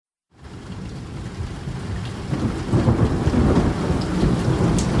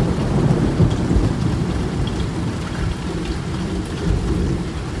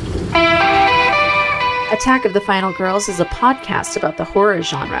Attack of the Final Girls is a podcast about the horror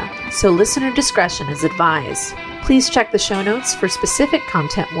genre, so listener discretion is advised. Please check the show notes for specific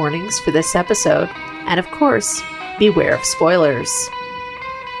content warnings for this episode, and of course, beware of spoilers.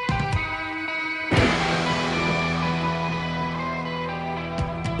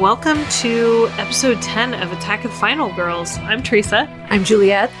 Welcome to episode 10 of Attack of the Final Girls. I'm Teresa. I'm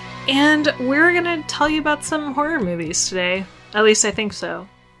Juliet. And we're going to tell you about some horror movies today. At least I think so.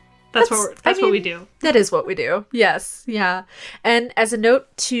 That's what we do. That is what we do. Yes. Yeah. And as a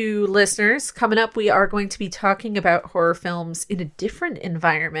note to listeners, coming up, we are going to be talking about horror films in a different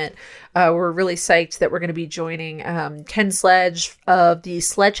environment. We're really psyched that we're going to be joining Ken Sledge of the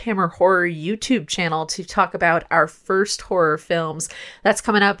Sledgehammer Horror YouTube channel to talk about our first horror films. That's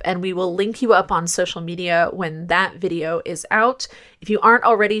coming up, and we will link you up on social media when that video is out. If you aren't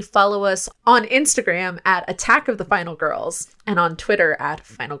already, follow us on Instagram at Attack of the Final Girls and on Twitter at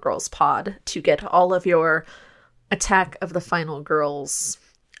Final Girls Pod to get all of your Attack of the Final Girls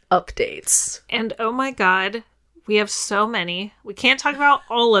updates. And oh my god, we have so many. We can't talk about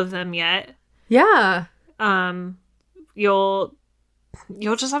all of them yet. Yeah. You'll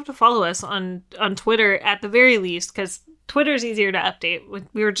just have to follow us on Twitter at the very least, because Twitter's easier to update.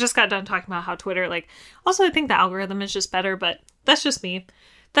 We were just got done talking about how Twitter, also I think the algorithm is just better, but that's just me.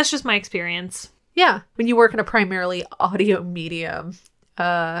 That's just my experience. Yeah. When you work in a primarily audio medium,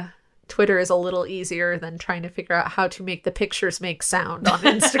 Twitter is a little easier than trying to figure out how to make the pictures make sound on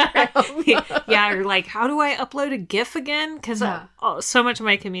Instagram. Yeah, or how do I upload a GIF again? Because so much of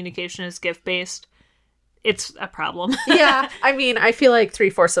my communication is GIF-based. It's a problem. Yeah. I mean, I feel like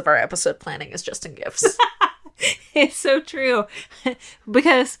 3/4 of our episode planning is just in GIFs. It's so true.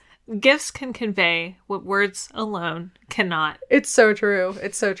 Because GIFs can convey what words alone cannot. It's so true.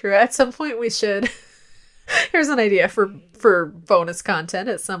 It's so true. At some point we should... Here's an idea for bonus content.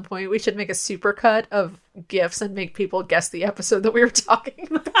 At some point we should make a supercut of GIFs and make people guess the episode that we were talking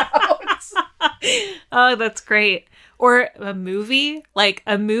about. Oh, that's great. Or a movie.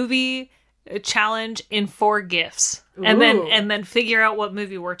 A movie challenge in 4 GIFs. Ooh. And then figure out what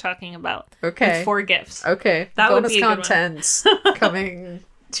movie we're talking about. Okay. With 4 GIFs. Okay. That bonus would be a content coming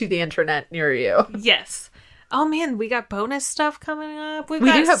to the internet near you. Yes. Oh man, we got bonus stuff coming up. We do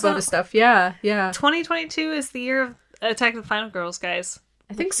have bonus stuff. Yeah. 2022 is the year of Attack of the Final Girls, guys.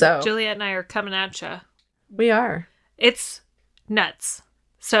 I think so. Juliet and I are coming at you. We are. It's nuts.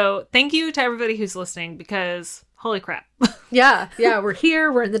 So thank you to everybody who's listening, because holy crap. Yeah, we're here.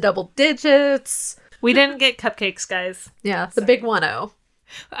 We're in the double digits. We didn't get cupcakes, guys. Yeah, the big 1-0.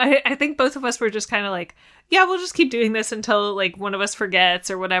 I think both of us were just kind of yeah, we'll just keep doing this until one of us forgets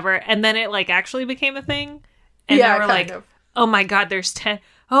or whatever. And then it actually became a thing. And yeah, now we're oh my god, there's 10.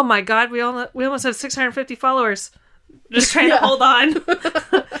 Oh my god, we almost have 650 followers. Just trying to hold on.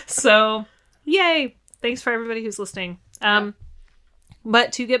 So, yay. Thanks for everybody who's listening.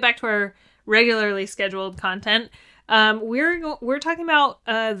 But to get back to our regularly scheduled content, we're talking about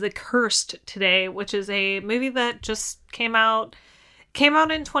The Cursed today, which is a movie that just came out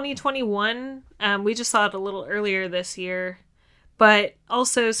in 2021. We just saw it a little earlier this year. But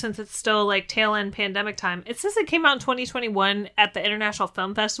also, since it's still tail end pandemic time, it says it came out in 2021 at the International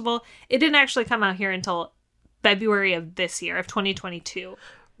Film Festival. It didn't actually come out here until February of this year, of 2022.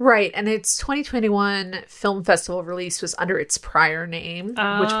 Right, and its 2021 film festival release was under its prior name, which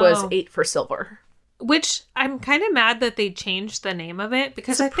was 8 for Silver. Which I'm kind of mad that they changed the name of it,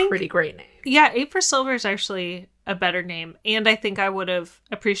 because it's a pretty great name. Yeah, 8 for Silver is actually a better name, and I think I would have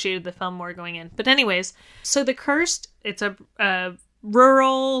appreciated the film more going in. But anyways, so The Cursed, it's a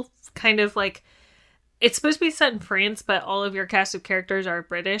rural kind of it's supposed to be set in France, but all of your cast of characters are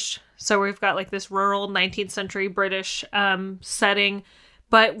British. So we've got this rural 19th century British setting,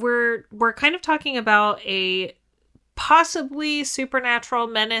 but we're kind of talking about a possibly supernatural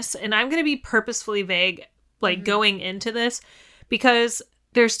menace, and I'm going to be purposefully vague going into this, because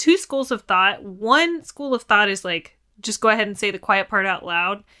there's 2 schools of thought. One school of thought is just go ahead and say the quiet part out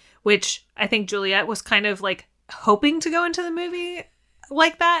loud, which I think Juliet was kind of hoping to go into the movie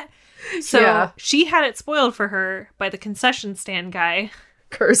like that. So she had it spoiled for her by the concession stand guy.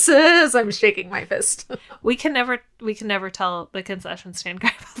 Curses! I'm shaking my fist. We can never tell the concession stand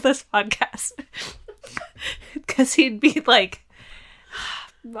guy about this podcast. Because he'd be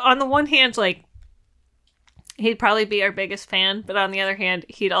on the one hand, he'd probably be our biggest fan, but on the other hand,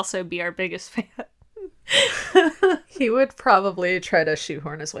 he'd also be our biggest fan. He would probably try to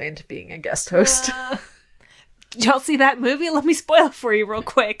shoehorn his way into being a guest host. Did y'all see that movie? Let me spoil it for you real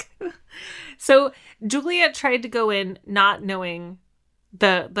quick. So Juliet tried to go in not knowing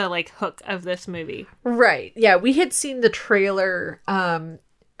the hook of this movie. Right. Yeah, we had seen the trailer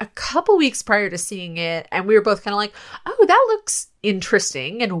a couple weeks prior to seeing it, and we were both kind of like, oh, that looks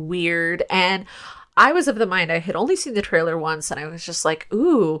interesting and weird. And I was of the mind, I had only seen the trailer once, and I was just like,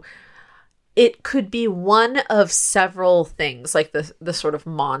 ooh, it could be one of several things, like the sort of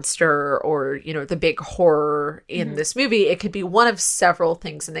monster or, you know, the big horror in this movie. It could be one of several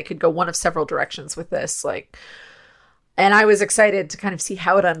things, and they could go one of several directions with this. Like, and I was excited to kind of see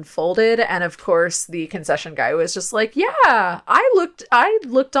how it unfolded. And of course, the concession guy was just like, yeah, I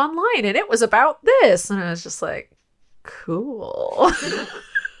looked online and it was about this. And I was just like, cool.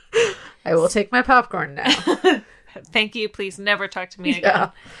 I will take my popcorn now. Thank you. Please never talk to me again.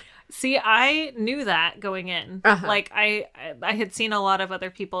 Yeah. See, I knew that going in. Like, I had seen a lot of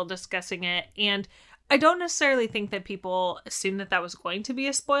other people discussing it, and I don't necessarily think that people assume that that was going to be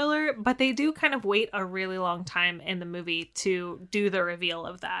a spoiler, but they do kind of wait a really long time in the movie to do the reveal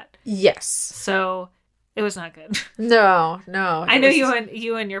of that. Yes. So it was not good. No. I know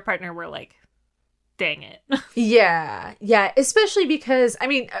you and your partner were like, dang it. Yeah. Especially because, I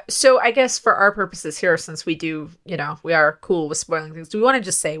mean, so I guess for our purposes here, since we do, you know, we are cool with spoiling things, do we want to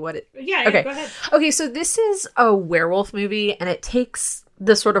just say what it... Yeah, okay. Go ahead. Okay, so this is a werewolf movie, and it takes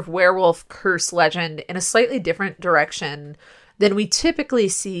the sort of werewolf curse legend in a slightly different direction than we typically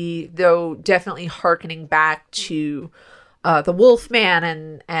see, though definitely hearkening back to the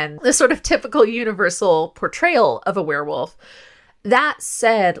Wolfman and the sort of typical universal portrayal of a werewolf. That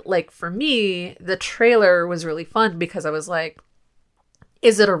said, like, for me, the trailer was really fun because I was like,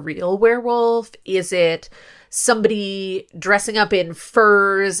 is it a real werewolf? Is it somebody dressing up in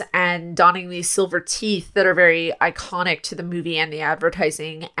furs and donning these silver teeth that are very iconic to the movie and the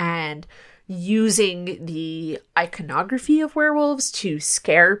advertising, and using the iconography of werewolves to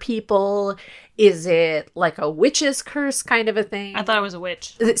scare people? Is it like a witch's curse kind of a thing? I thought it was a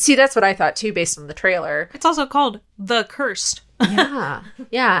witch. See, that's what I thought too, based on the trailer. It's also called The Cursed. Yeah.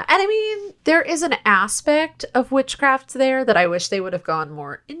 And I mean, there is an aspect of witchcraft there that I wish they would have gone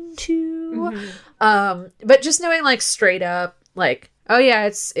more into. But just knowing, like, straight up, like, oh yeah,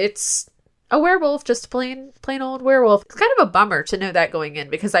 it's a werewolf, just a plain old werewolf. It's kind of a bummer to know that going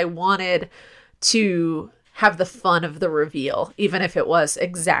in, because I wanted to have the fun of the reveal, even if it was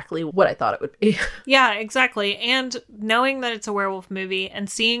exactly what I thought it would be. Yeah, exactly. And knowing that it's a werewolf movie and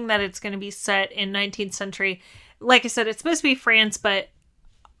seeing that it's going to be set in 19th century, like I said, it's supposed to be France, but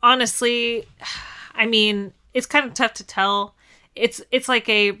honestly, I mean, it's kind of tough to tell. It's like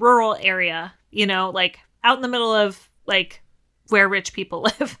a rural area, you know, like out in the middle of, like, where rich people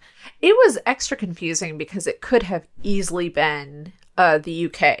live. It was extra confusing because it could have easily been the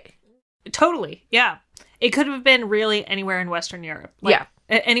UK. Totally, yeah. It could have been really anywhere in Western Europe. Like, yeah.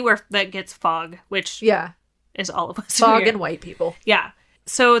 Anywhere that gets fog, which is all of Western Fog Europe. and white people. Yeah.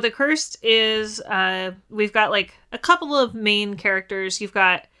 So The Cursed is, we've got, like, a couple of main characters. You've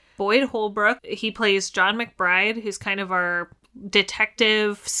got Boyd Holbrook. He plays John McBride, who's kind of our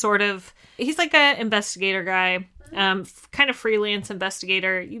detective, sort of. He's like an investigator guy, kind of freelance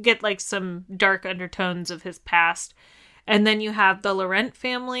investigator. You get, like, some dark undertones of his past. And then you have the Laurent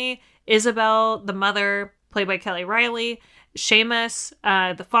family. Isabel, the mother, played by Kelly Riley. Seamus,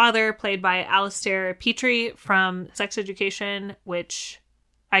 the father, played by Alistair Petrie from Sex Education, which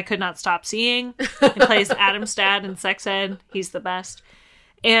I could not stop seeing. He plays Adam's dad in Sex Ed. He's the best.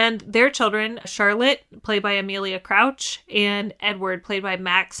 And their children, Charlotte, played by Amelia Crouch, and Edward, played by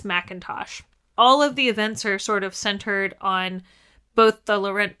Max McIntosh. All of the events are sort of centered on both the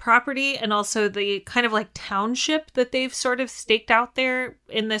Laurent property and also the kind of like township that they've sort of staked out there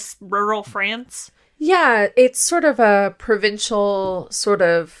in this rural France. Yeah, it's sort of a provincial sort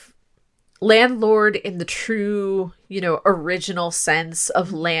of landlord in the true, you know, original sense of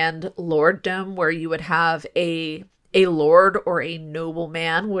landlorddom, where you would have a lord or a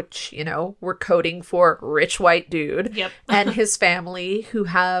nobleman, which, you know, we're coding for rich white dude, yep. and his family, who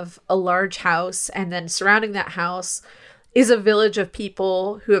have a large house, and then surrounding that house is a village of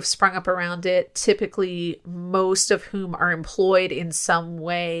people who have sprung up around it, typically most of whom are employed in some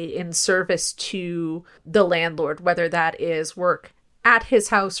way in service to the landlord, whether that is work at his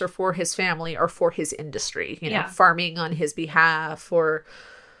house or for his family or for his industry, you know, farming on his behalf, or,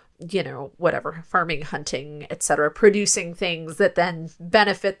 you know, whatever, farming, hunting, etc., producing things that then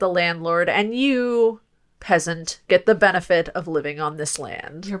benefit the landlord, and you, peasant, get the benefit of living on this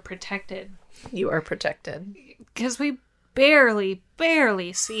land. You're protected. You are protected. Because we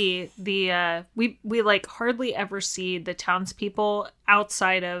barely see the we like hardly ever see the townspeople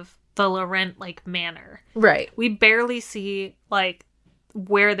outside of the Laurent, like, manor. Right. We barely see, like,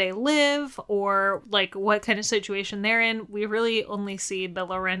 where they live or, like, what kind of situation they're in. We really only see the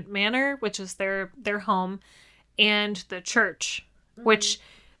Laurent manor, which is their home, and the church, which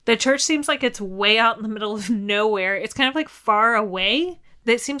The church seems like it's way out in the middle of nowhere. It's kind of like far away.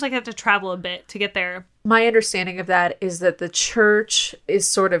 It seems like I have to travel a bit to get there. My understanding of that is that the church is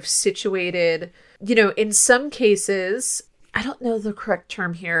sort of situated, in some cases, I don't know the correct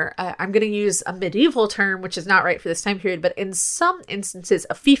term here. I'm going to use a medieval term, which is not right for this time period, but in some instances,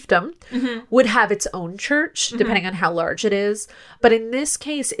 a fiefdom would have its own church, depending on how large it is. But in this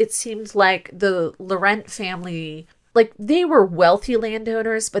case, it seemed like the Laurent family, like, they were wealthy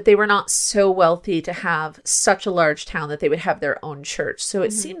landowners, but they were not so wealthy to have such a large town that they would have their own church. So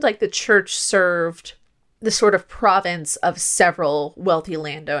it seemed like the church served the sort of province of several wealthy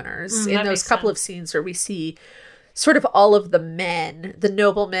landowners in those couple of scenes where we see sort of all of the men, the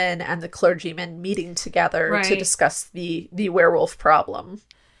noblemen and the clergymen meeting together to discuss the werewolf problem.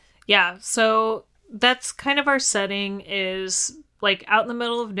 Yeah, so that's kind of our setting, is like out in the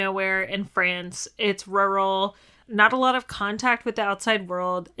middle of nowhere in France. It's rural, not a lot of contact with the outside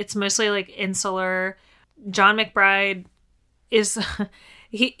world. It's mostly like insular. John McBride is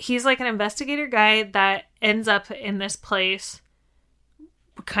he's like an investigator guy that ends up in this place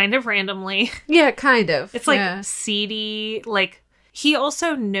kind of randomly. Yeah, kind of. It's like seedy. Like, he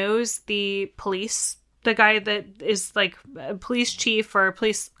also knows the police, the guy that is like a police chief or a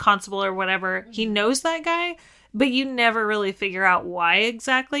police constable or whatever. He knows that guy, but you never really figure out why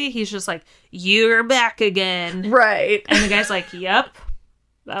exactly. He's just like, "You're back again." Right. And the guy's like, "Yep,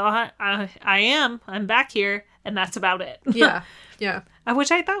 I am. I'm back here." And that's about it. Yeah. Yeah.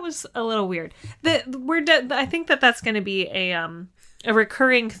 Which I thought was a little weird. I think that's going to be a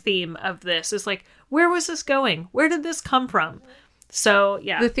recurring theme of this, is like, where was this going? Where did this come from? So,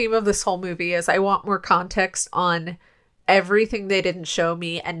 yeah. The theme of this whole movie is I want more context on everything they didn't show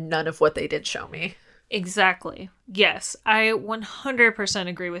me and none of what they did show me. Exactly. Yes, I 100%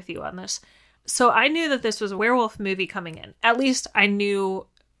 agree with you on this. So I knew that this was a werewolf movie coming in. At least I knew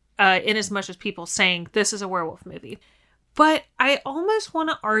in as much as people saying this is a werewolf movie. But I almost want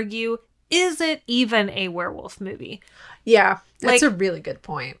to argue, is it even a werewolf movie? Yeah, that's a really good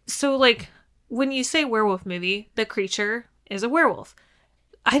point. So, like, when you say werewolf movie, the creature is a werewolf.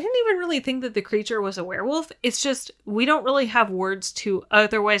 I didn't even really think that the creature was a werewolf. It's just, we don't really have words to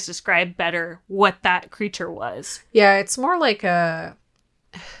otherwise describe better what that creature was. Yeah, it's more like a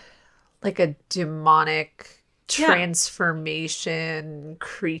demonic transformation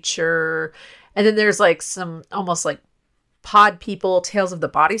creature. And then there's like some almost like pod people, Tales of the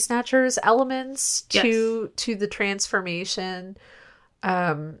Body Snatchers elements to the transformation.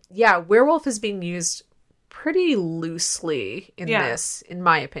 Werewolf is being used pretty loosely in this, in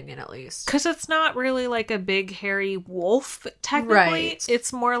my opinion, at least. Because it's not really like a big hairy wolf, technically. Right.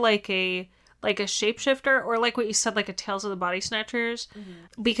 It's more like a shapeshifter, or like what you said, like a Tales of the Body Snatchers.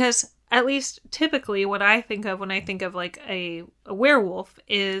 Mm-hmm. Because at least typically what I think of when I think of like a werewolf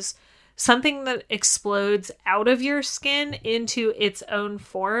is something that explodes out of your skin into its own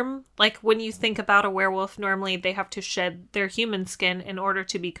form. Like, when you think about a werewolf, normally they have to shed their human skin in order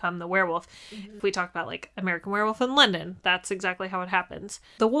to become the werewolf. Mm-hmm. If we talk about like American Werewolf in London, that's exactly how it happens.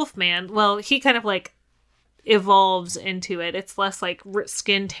 The Wolfman, well, he kind of like evolves into it. It's less like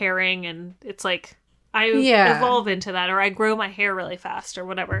skin tearing, and it's like I evolve into that, or I grow my hair really fast or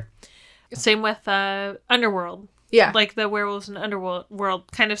whatever. Same with Underworld. Yeah. Like the werewolves in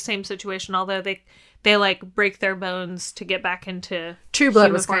Underworld, kind of same situation, although they like break their bones to get back into True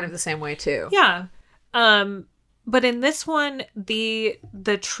Blood was kind of the same way too. Yeah. But in this one, the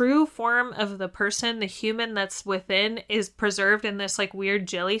true form of the person, the human that's within, is preserved in this like weird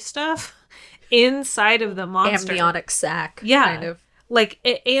jelly stuff inside of the monster. Amniotic sac. Yeah. Kind of. Like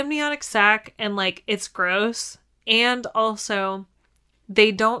amniotic sac, and like it's gross. And also,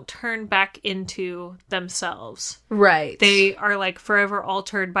 they don't turn back into themselves. Right. They are like forever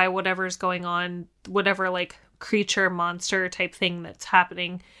altered by whatever's going on, whatever like creature, monster type thing that's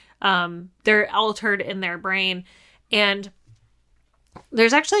happening. They're altered in their brain. And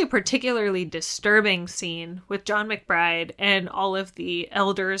there's actually a particularly disturbing scene with John McBride and all of the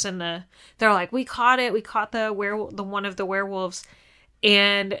elders, and they're like, we caught the werewolf, one of the werewolves.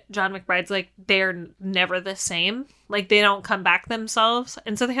 And John McBride's like, they're never the same. Like, they don't come back themselves.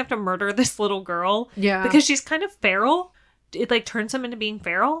 And so they have to murder this little girl. Yeah. Because she's kind of feral. It, like, turns them into being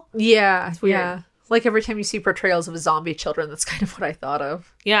feral. Yeah. It's weird. Yeah. Like, every time you see portrayals of zombie children, that's kind of what I thought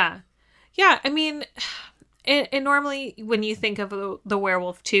of. Yeah. Yeah, I mean, and normally when you think of the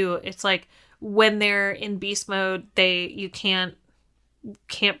werewolf, too, it's like, when they're in beast mode, you can't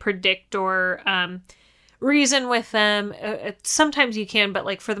predict or reason with them. Sometimes you can, but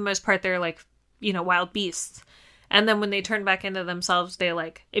like for the most part they're like, wild beasts. And then when they turn back into themselves, they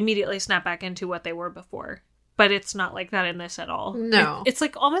like immediately snap back into what they were before. but it's not like that in this at all. No. It's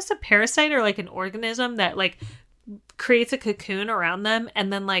like almost a parasite or like an organism that like creates a cocoon around them,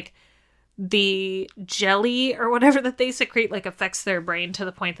 and then like the jelly or whatever that they secrete like affects their brain to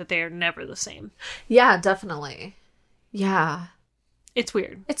the point that they are never the same. Yeah, definitely. Yeah. It's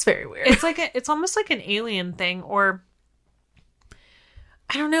weird. It's very weird. It's almost like an alien thing, or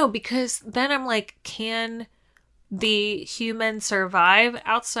I don't know, because then I'm like, can the human survive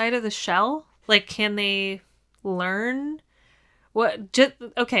outside of the shell? Like, can they learn?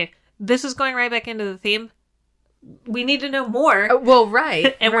 Okay, this is going right back into the theme. We need to know more. Well,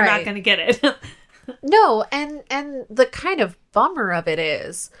 right. And we're not going to get it. No, and the kind of bummer of it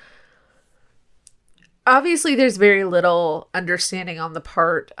is, obviously there's very little understanding on the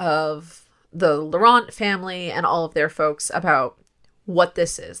part of the Laurent family and all of their folks about what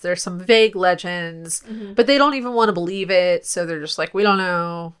this is. There's some vague legends, but they don't even want to believe it, so they're just like, we don't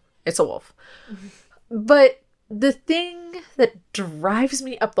know. It's a wolf. But the thing that drives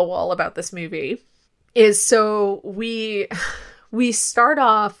me up the wall about this movie is, so we start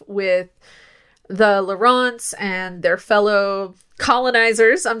off with the Laurents and their fellow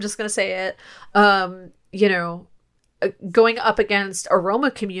colonizers, I'm just going to say it, going up against a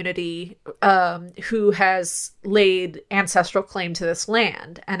Roma community who has laid ancestral claim to this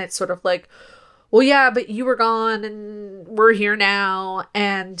land. And it's sort of like, well, yeah, but you were gone and we're here now.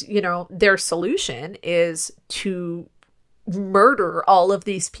 And, their solution is to murder all of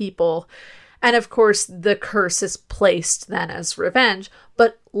these people. And of course, the curse is placed then as revenge.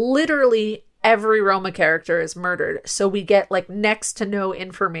 But literally every Roma character is murdered. So we get like next to no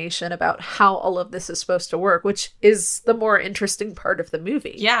information about how all of this is supposed to work, which is the more interesting part of the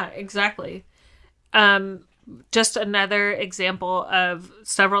movie. Yeah, exactly. Just another example of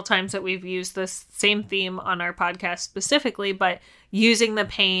several times that we've used this same theme on our podcast specifically, but using the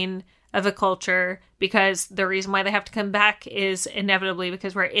pain of a culture, because the reason why they have to come back is inevitably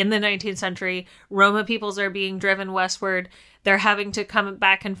because we're in the 19th century. Roma peoples are being driven westward. They're having to come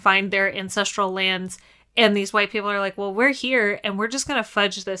back and find their ancestral lands. And these white people are like, well, we're here and we're just going to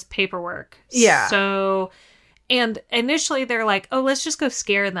fudge this paperwork. Yeah. So, and initially they're like, oh, let's just go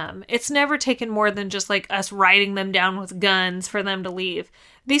scare them. It's never taken more than just like us riding them down with guns for them to leave.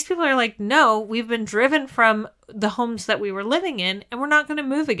 These people are like, no, we've been driven from the homes that we were living in and we're not going to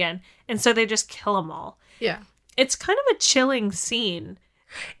move again. And so they just kill them all. Yeah. It's kind of a chilling scene.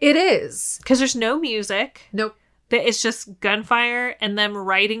 It is. Because there's no music. Nope. It's just gunfire and them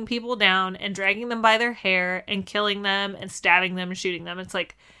riding people down and dragging them by their hair and killing them and stabbing them and shooting them. It's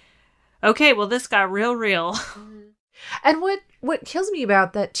like, okay, well, this got real. And what kills me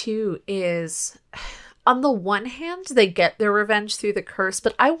about that, too, is on the one hand, they get their revenge through the curse,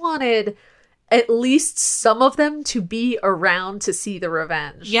 but I wanted at least some of them to be around to see the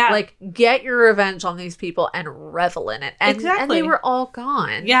revenge. Yeah. Like, get your revenge on these people and revel in it. And, exactly. And they were all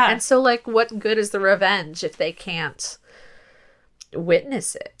gone. Yeah. And so, like, what good is the revenge if they can't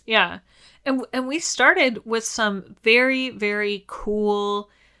witness it? Yeah. And we started with some very, very cool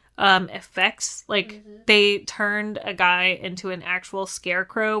effects. Like, they turned a guy into an actual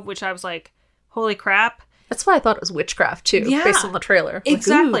scarecrow, which I was like, holy crap. That's why I thought it was witchcraft, too, based on the trailer.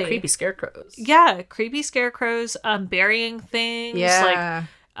 Exactly. Like, ooh, creepy scarecrows. Yeah, creepy scarecrows, burying things. Yeah.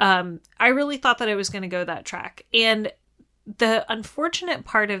 Like, I really thought that it was going to go that track. And the unfortunate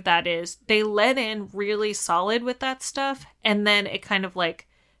part of that is they led in really solid with that stuff, and then it kind of, like,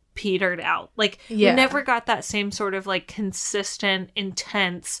 petered out. Like, we never got that same sort of, like, consistent,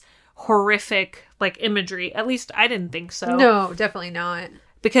 intense, horrific, like, imagery. At least I didn't think so. No, definitely not.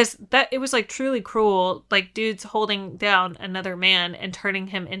 Because it was like truly cruel, like dudes holding down another man and turning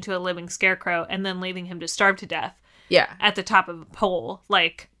him into a living scarecrow and then leaving him to starve to death. Yeah. At the top of a pole.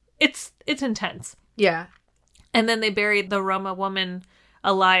 Like, it's intense. Yeah. And then they buried the Roma woman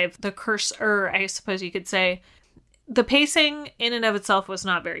alive, the curser, I suppose you could say. The pacing in and of itself was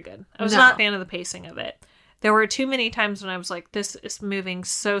not very good. I was not a fan of the pacing of it. There were too many times when I was like, this is moving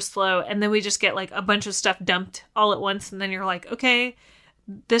so slow. And then we just get like a bunch of stuff dumped all at once. And then you're like, okay,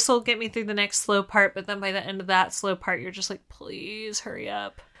 this will get me through the next slow part, but then by the end of that slow part, you're just like, please hurry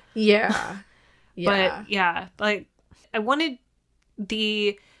up. Yeah. But yeah, like I wanted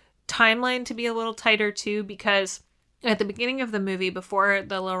the timeline to be a little tighter too, because at the beginning of the movie, before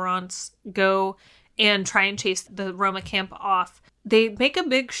the Laurents go and try and chase the Roma camp off, they make a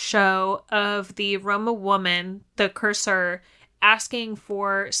big show of the Roma woman, the cursor, asking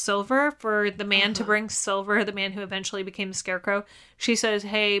for silver for the man to bring silver, the man who eventually became the scarecrow. She says,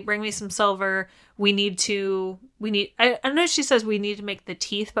 hey, bring me some silver. I know she says we need to make the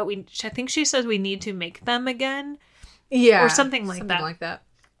teeth, but I think she says we need to make them again. Yeah. Or something like that. Something like that.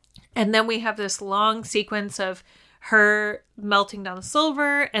 And then we have this long sequence of her melting down the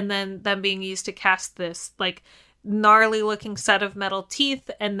silver and then them being used to cast this like gnarly looking set of metal teeth.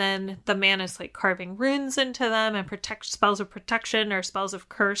 And then the man is like carving runes into them and spells of protection or spells of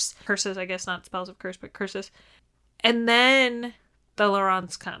curses, I guess, not spells of curse, but curses. And then the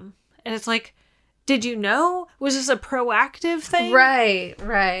Laurents come. And it's like, did you know? Was this a proactive thing? Right.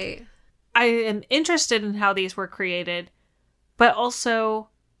 I am interested in how these were created, but also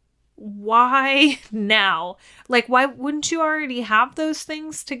why now? Like, why wouldn't you already have those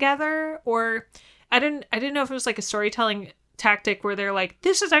things together? Or I didn't know if it was like a storytelling tactic where they're like,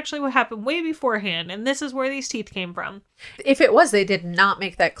 this is actually what happened way beforehand, and this is where these teeth came from. If it was, they did not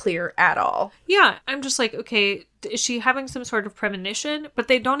make that clear at all. Yeah, I'm just like, okay, is she having some sort of premonition? But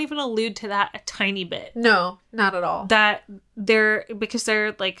they don't even allude to that a tiny bit. No, not at all. That because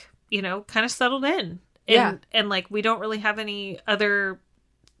they're like, you know, kind of settled in. And like, we don't really have any other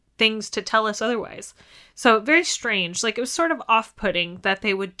things to tell us otherwise. So very strange. Like, it was sort of off-putting that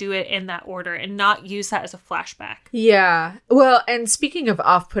they would do it in that order and not use that as a flashback. Yeah. Well, and speaking of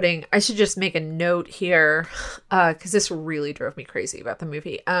off-putting, I should just make a note here, because this really drove me crazy about the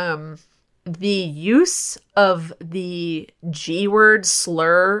movie. The use of the G-word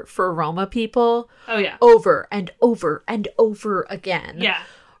slur for Roma people over and over and over again. Yeah.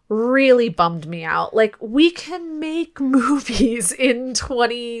 Really bummed me out. Like, we can make movies in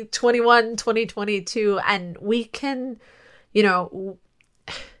 2021, 2022, and we can, you know,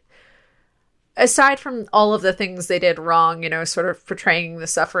 aside from all of the things they did wrong, you know, sort of portraying the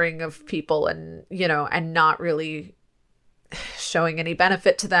suffering of people and, you know, and not really showing any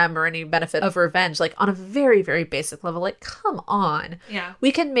benefit to them or any benefit of revenge, like on a very, very basic level, like, come on. Yeah.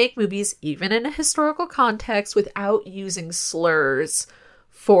 We can make movies even in a historical context without using slurs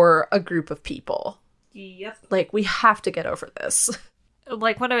for a group of people. Yep. Like, we have to get over this.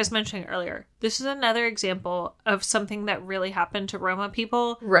 Like what I was mentioning earlier, this is another example of something that really happened to Roma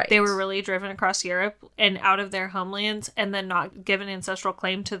people. Right. They were really driven across Europe and out of their homelands and then not given ancestral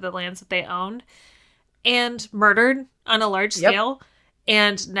claim to the lands that they owned and murdered on a large scale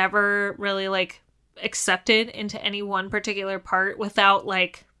and never really like accepted into any one particular part without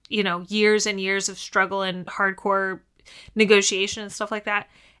like, you know, years and years of struggle and hardcore negotiation and stuff like that.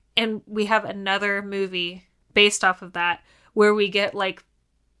 And we have another movie based off of that where we get like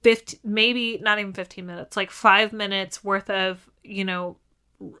 50, maybe not even 15 minutes, like 5 minutes worth of, you know,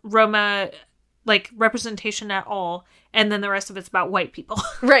 Roma like representation at all, and then the rest of it's about white people.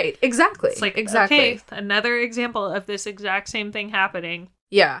 Right, exactly. It's like, exactly. Okay, another example of this exact same thing happening.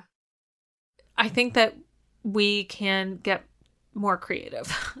 Yeah. I think that we can get more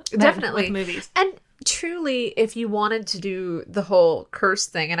creative. Definitely. With movies. And truly, if you wanted to do the whole curse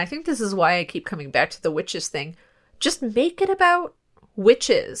thing, and I think this is why I keep coming back to the witches thing, just make it about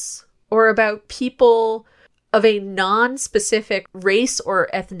witches or about people of a non-specific race or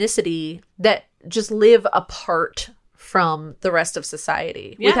ethnicity that just live apart from the rest of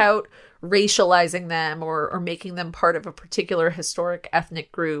society without racializing them or making them part of a particular historic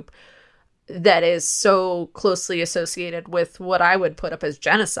ethnic group that is so closely associated with what I would put up as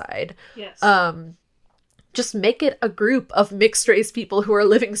genocide. Yes. Just make it a group of mixed race people who are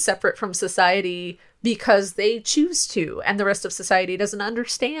living separate from society because they choose to, and the rest of society doesn't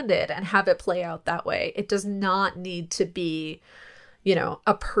understand it, and have it play out that way. It does not need to be, you know,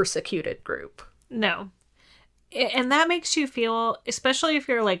 a persecuted group. No. And that makes you feel, especially if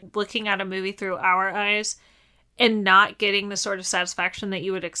you're like looking at a movie through our eyes and not getting the sort of satisfaction that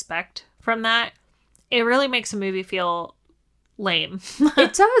you would expect from that, it really makes a movie feel lame.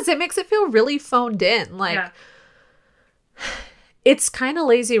 It does. It makes it feel really phoned in. Like, it's kind of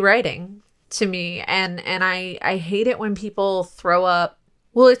lazy writing to me. And I hate it when people throw up,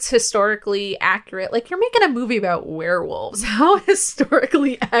 well, it's historically accurate. Like, you're making a movie about werewolves. How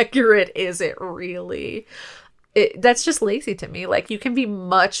historically accurate is it really? That's just lazy to me. Like, you can be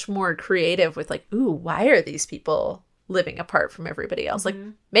much more creative with like, ooh, why are these people living apart from everybody else? Mm-hmm.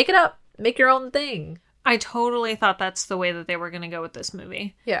 Like, make it up. Make your own thing. I totally thought that's the way that they were going to go with this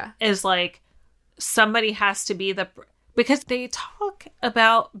movie. Yeah. Is like, somebody has to be because they talk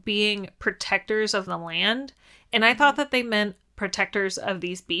about being protectors of the land. And I thought that they meant protectors of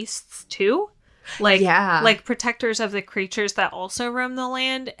these beasts too. Like, like protectors of the creatures that also roam the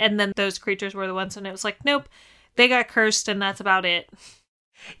land. And then those creatures were the ones, and it was like, nope, they got cursed and that's about it.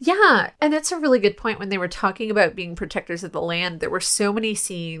 Yeah, and that's a really good point. When they were talking about being protectors of the land, there were so many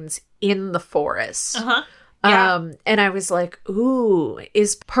scenes in the forest. Uh-huh. Yeah. And I was like, ooh,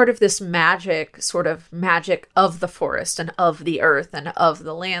 is part of this magic, sort of magic of the forest and of the earth and of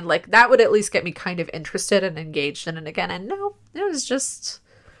the land. Like, that would at least get me kind of interested and engaged in it again. And no, it was just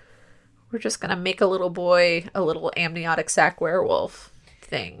we're just gonna make a little boy a little amniotic sac werewolf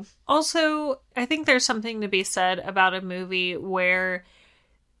thing. Also, I think there's something to be said about a movie where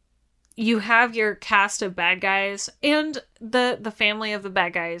you have your cast of bad guys and the family of the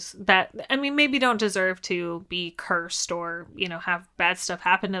bad guys that, I mean, maybe don't deserve to be cursed or, you know, have bad stuff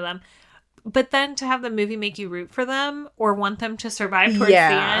happen to them. But then to have the movie make you root for them or want them to survive towards the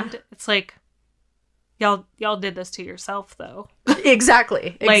end, it's like, y'all did this to yourself, though.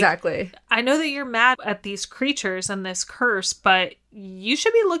 Exactly. I know that you're mad at these creatures and this curse, but you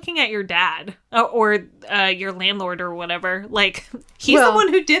should be looking at your dad or your landlord or whatever. Like, he's the one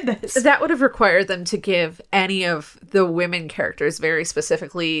who did this. That would have required them to give any of the women characters very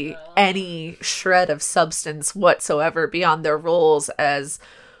specifically any shred of substance whatsoever beyond their roles as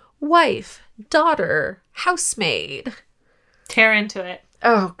wife, daughter, housemaid. Tear into it.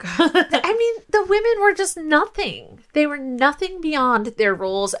 Oh, God. I mean, the women were just nothing. They were nothing beyond their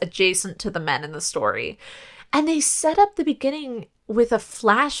roles adjacent to the men in the story. And they set up the beginning with a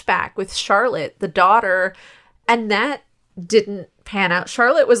flashback with Charlotte, the daughter, and that didn't pan out.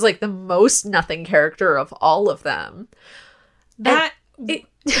 Charlotte was like the most nothing character of all of them. It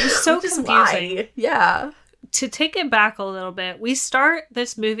was so confusing. Why? Yeah. To take it back a little bit, we start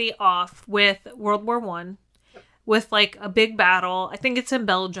this movie off with World War I. With like a big battle. I think it's in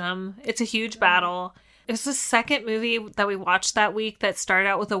Belgium. It's a huge battle. It's the second movie that we watched that week that started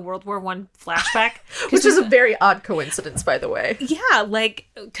out with a World War I flashback. Which is a very odd coincidence, by the way. Yeah, like,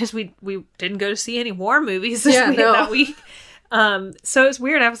 because we didn't go to see any war movies that week. So it's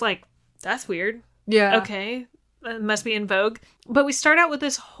weird. I was like, that's weird. Yeah. Okay. It must be in vogue. But we start out with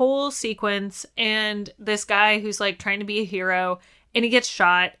this whole sequence and this guy who's like trying to be a hero. And he gets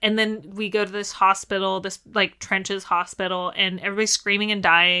shot, and then we go to this hospital, this, like, trenches hospital, and everybody's screaming and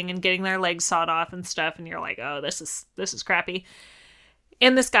dying and getting their legs sawed off and stuff, and you're like, oh, this is crappy.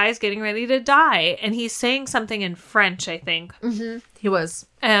 And this guy's getting ready to die, and he's saying something in French, I think. Mm-hmm. He was.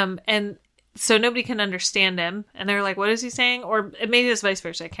 And so nobody can understand him, and they're like, what is he saying? Or maybe it's vice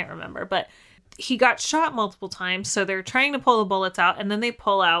versa, I can't remember, but he got shot multiple times, so they're trying to pull the bullets out, and then they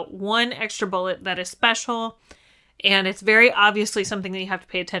pull out one extra bullet that is special. And it's very obviously something that you have to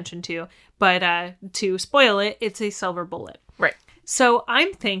pay attention to. But to spoil it, it's a silver bullet. Right. So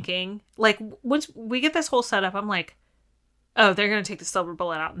I'm thinking, like, once we get this whole setup, I'm like, oh, they're going to take the silver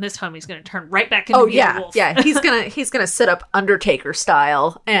bullet out. And this homie's going to turn right back into a wolf. Yeah, he's gonna sit up Undertaker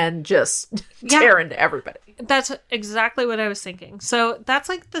style and just tear into everybody. That's exactly what I was thinking. So that's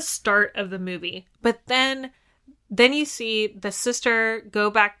like the start of the movie. But then you see the sister go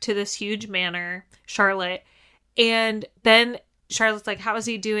back to this huge manor, Charlotte. And then Charlotte's like, how is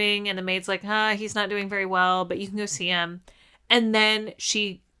he doing? And the maid's like, he's not doing very well, but you can go see him. And then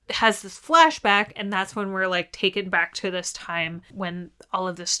she has this flashback, and that's when we're like taken back to this time when all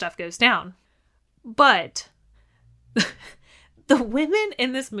of this stuff goes down. But the women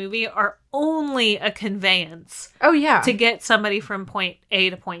in this movie are only a conveyance. Oh, yeah. To get somebody from point A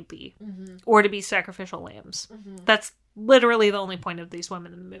to point B, or to be sacrificial lambs. That's literally the only point of these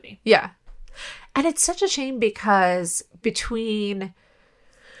women in the movie. Yeah. And it's such a shame because between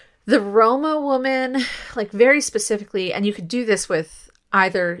the Roma woman, like very specifically, and you could do this with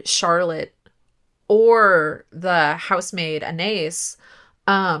either Charlotte or the housemaid Anais,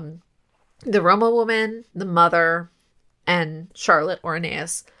 the Roma woman, the mother, and Charlotte or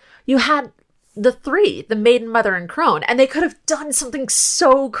Anais, you had the three, the maiden, mother, and crone, and they could have done something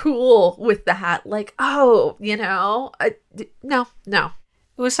so cool with that. Like, no.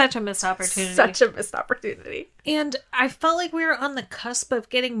 It was such a missed opportunity. Such a missed opportunity. And I felt like we were on the cusp of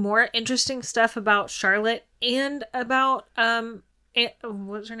getting more interesting stuff about Charlotte and about,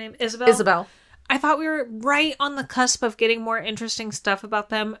 what's her name? Isabel. I thought we were right on the cusp of getting more interesting stuff about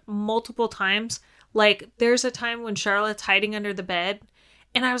them multiple times. Like, there's a time when Charlotte's hiding under the bed,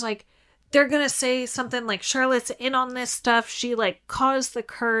 and I was like, they're going to say something like Charlotte's in on this stuff. She, like, caused the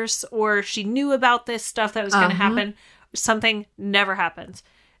curse, or she knew about this stuff that was going to happen. Something never happens.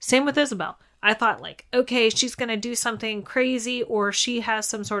 Same with Isabel. I thought, like, okay, she's going to do something crazy, or she has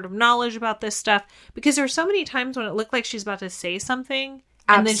some sort of knowledge about this stuff. Because there were so many times when it looked like she's about to say something,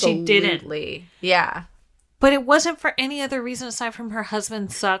 and then she didn't. Yeah. But it wasn't for any other reason aside from her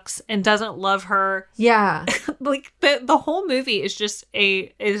husband sucks and doesn't love her. Yeah. Like, the whole movie is just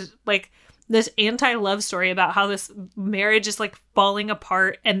is like this anti-love story about how this marriage is like falling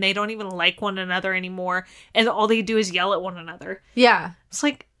apart and they don't even like one another anymore. And all they do is yell at one another. Yeah. It's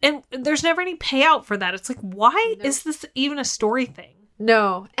like, and there's never any payout for that. It's like, why is this even a story thing?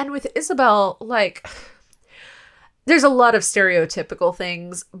 No. And with Isabel, like, there's a lot of stereotypical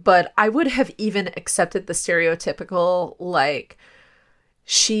things, but I would have even accepted the stereotypical, like,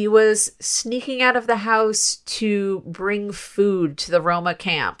 she was sneaking out of the house to bring food to the Roma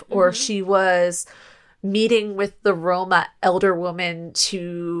camp, or she was meeting with the Roma elder woman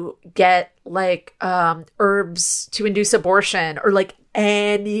to get like herbs to induce abortion, or like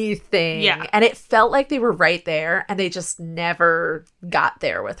anything. Yeah. And it felt like they were right there and they just never got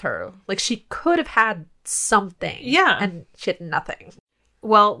there with her. Like she could have had something. Yeah. And she had nothing.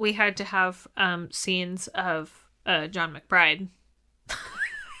 Well, we had to have scenes of John McBride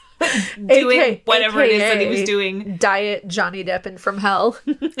doing whatever it is that he was doing. Diet Johnny Depp in From Hell.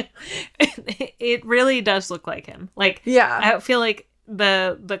 It really does look like him. Like, yeah. I feel like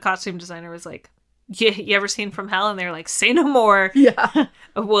the costume designer was like, you ever seen From Hell? And they're like, say no more. Yeah.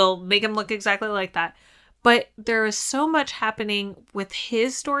 We'll make him look exactly like that. But there was so much happening with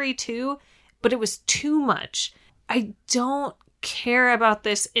his story too, but it was too much. I don't care about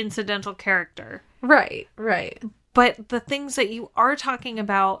this incidental character. Right. But the things that you are talking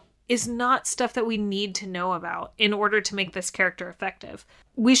about is not stuff that we need to know about in order to make this character effective.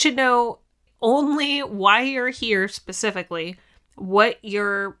 We should know only why you're here specifically, what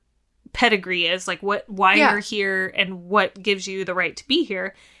your pedigree is, like why you're here and what gives you the right to be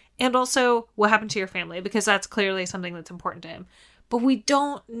here, and also what happened to your family, because that's clearly something that's important to him. But we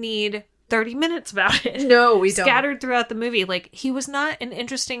don't need 30 minutes about it. No, we don't. Scattered throughout the movie. Like, he was not an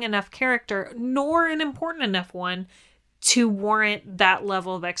interesting enough character, nor an important enough one to warrant that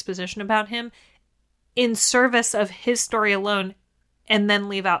level of exposition about him in service of his story alone, and then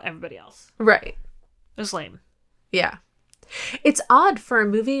leave out everybody else. Right. It was lame. Yeah. It's odd for a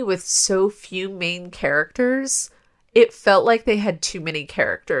movie with so few main characters. It felt like they had too many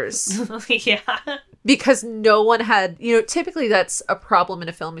characters. Yeah. Because no one had, typically that's a problem in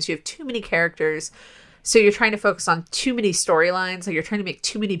a film, is you have too many characters. So you're trying to focus on too many storylines. Like you're trying to make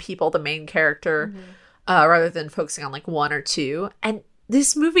too many people the main character rather than focusing on like one or two. And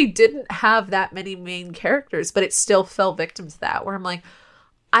this movie didn't have that many main characters, but it still fell victim to that, where I'm like,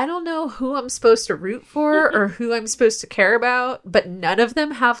 I don't know who I'm supposed to root for or who I'm supposed to care about, but none of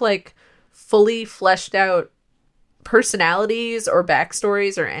them have like fully fleshed out personalities or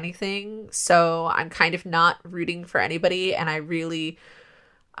backstories or anything. So I'm kind of not rooting for anybody, and I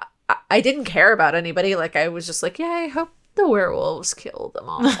didn't care about anybody. Like I was just like, yeah, I hope the werewolves kill them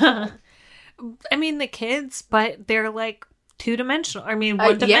all. I mean, the kids, but they're like two-dimensional. I mean,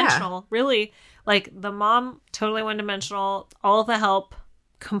 one-dimensional, really. Like the mom, totally one-dimensional. All the help,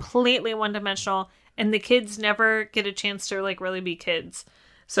 completely one-dimensional. And the kids never get a chance to like really be kids.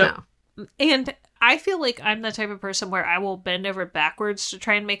 So, no. And I feel like I'm the type of person where I will bend over backwards to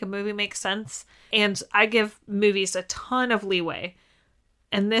try and make a movie make sense. And I give movies a ton of leeway.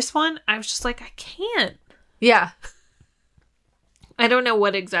 And this one, I was just like, I can't. Yeah. I don't know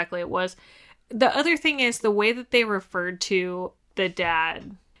what exactly it was. The other thing is the way that they referred to the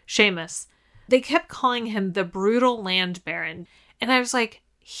dad, Seamus. They kept calling him the brutal land baron. And I was like,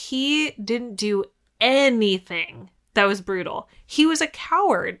 he didn't do anything that was brutal. He was a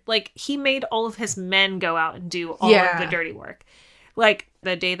coward. Like, he made all of his men go out and do all of the dirty work. Like,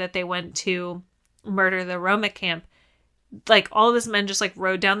 the day that they went to murder the Roma camp, like, all of his men just, like,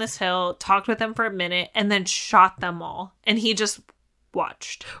 rode down this hill, talked with them for a minute, and then shot them all. And he just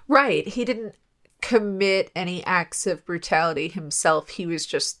watched. Right. He didn't commit any acts of brutality himself. He was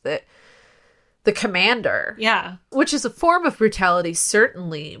just the commander. Yeah. Which is a form of brutality,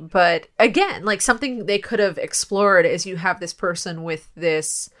 certainly. But again, like something they could have explored is you have this person with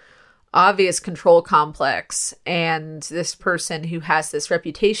this obvious control complex and this person who has this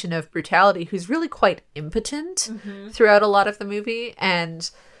reputation of brutality who's really quite impotent throughout a lot of the movie. And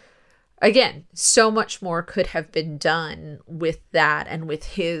again, so much more could have been done with that and with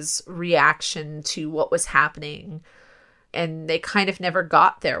his reaction to what was happening. And they kind of never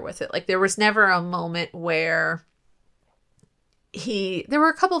got there with it. Like, there was never a moment where there were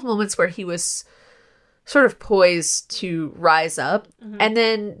a couple of moments where he was sort of poised to rise up. And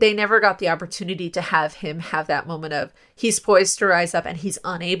then they never got the opportunity to have him have that moment of he's poised to rise up and he's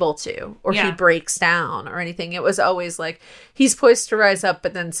unable to, or he breaks down or anything. It was always like he's poised to rise up,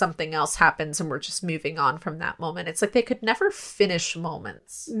 but then something else happens and we're just moving on from that moment. It's like they could never finish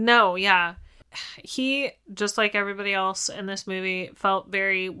moments. No, yeah. He, just like everybody else in this movie, felt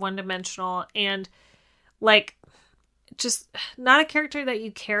very one-dimensional and, like, just not a character that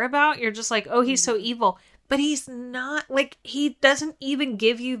you care about. You're just like, oh, he's so evil. But he's not, like, he doesn't even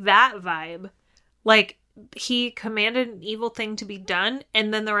give you that vibe. Like, he commanded an evil thing to be done,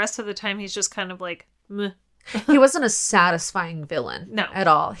 and then the rest of the time he's just kind of like, meh. He wasn't a satisfying villain. No. At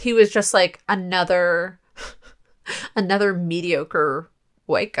all. He was just like another mediocre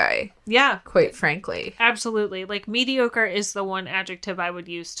white guy. Yeah. Quite frankly. Absolutely. Like, mediocre is the one adjective I would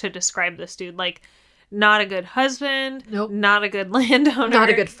use to describe this dude. Like, not a good husband. Nope. Not a good landowner. Not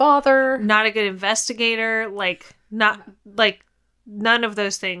a good father. Not a good investigator. Like, not, like, none of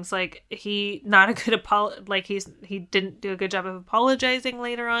those things. Like, he didn't do a good job of apologizing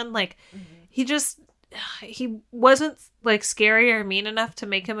later on. Like, he wasn't, like, scary or mean enough to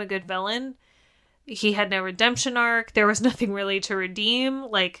make him a good villain. He had no redemption arc. There was nothing really to redeem.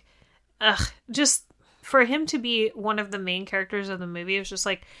 Like, just for him to be one of the main characters of the movie, it was just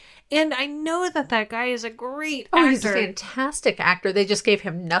like, and I know that guy is a great actor. Oh, he's a fantastic actor. They just gave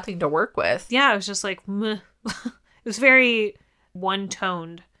him nothing to work with. Yeah, it was just like, meh. It was very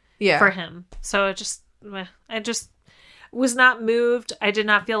one-toned for him. So it just, meh. I just was not moved. I did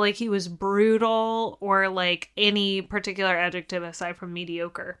not feel like he was brutal or like any particular adjective aside from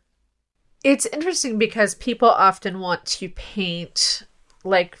mediocre. It's interesting because people often want to paint,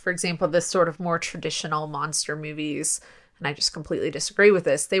 like, for example, this sort of more traditional monster movies, and I just completely disagree with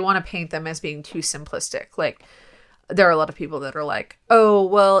this. They want to paint them as being too simplistic. Like, there are a lot of people that are like, oh,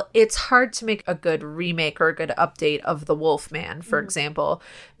 well, it's hard to make a good remake or a good update of The Wolfman, for example,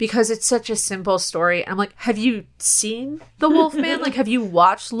 because it's such a simple story. And I'm like, have you seen The Wolfman? Like, have you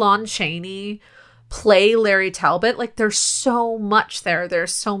watched Lon Chaney play Larry Talbot? Like, there's so much there.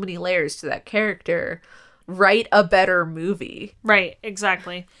 There's so many layers to that character. Write a better movie. Right,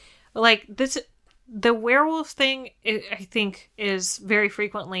 exactly. Like, the werewolf thing, I think, is very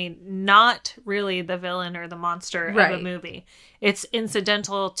frequently not really the villain or the monster of a movie. It's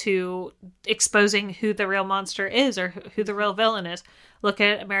incidental to exposing who the real monster is or who the real villain is. Look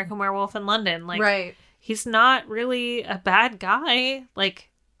at American Werewolf in London. Like, he's not really a bad guy. Like,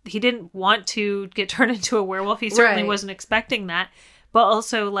 he didn't want to get turned into a werewolf. He certainly wasn't expecting that. But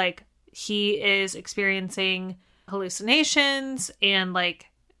also, like, he is experiencing hallucinations and, like,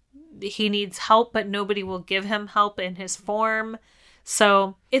 he needs help, but nobody will give him help in his form.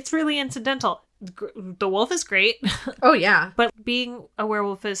 So it's really incidental. The wolf is great. Oh, yeah. But being a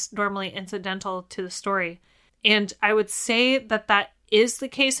werewolf is normally incidental to the story. And I would say that is the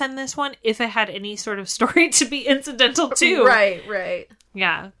case in this one if it had any sort of story to be incidental to. Right.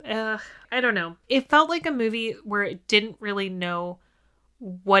 Yeah. I don't know. It felt like a movie where it didn't really know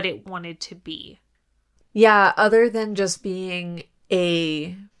what it wanted to be. Yeah, other than just being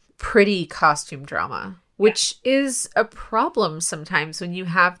a pretty costume drama, which is a problem sometimes when you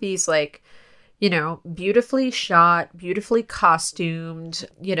have these, like, you know, beautifully shot, beautifully costumed,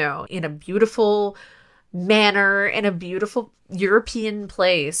 you know, in a beautiful manner, in a beautiful European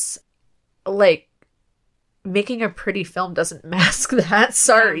place. Like, making a pretty film doesn't mask that.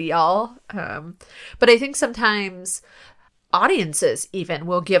 Sorry, y'all. But I think sometimes audiences even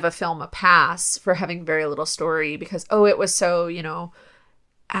will give a film a pass for having very little story because, oh, it was so, you know,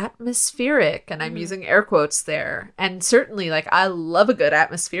 atmospheric, and I'm using air quotes there. And certainly, like, I love a good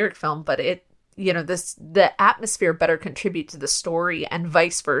atmospheric film, but it, you know, the atmosphere better contribute to the story and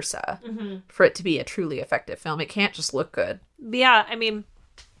vice versa for it to be a truly effective film. It can't just look good. Yeah, I mean,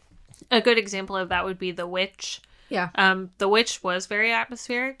 a good example of that would be The Witch. Yeah. The Witch was very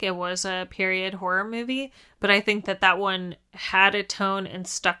atmospheric. It was a period horror movie, but I think that one had a tone and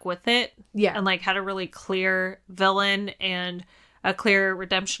stuck with it. Yeah. And, like, had a really clear villain and a clear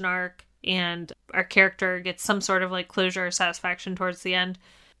redemption arc, and our character gets some sort of, like, closure or satisfaction towards the end.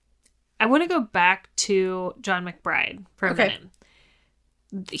 I want to go back to John McBride for a minute.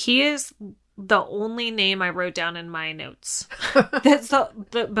 He is the only name I wrote down in my notes. That's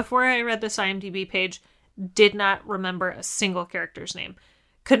the before I read this IMDb page, did not remember a single character's name.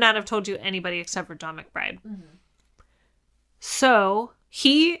 Could not have told you anybody except for John McBride. So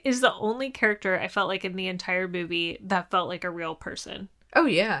he is the only character I felt like in the entire movie that felt like a real person. Oh,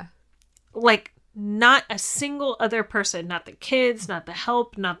 yeah. Like, not a single other person, not the kids, not the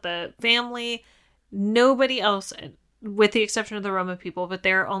help, not the family, nobody else, with the exception of the Roma people, but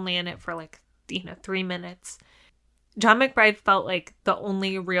they're only in it for, like, you know, 3 minutes. John McBride felt like the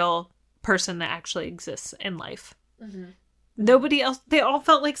only real person that actually exists in life. Nobody else, they all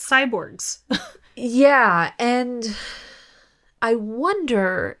felt like cyborgs. Yeah, and I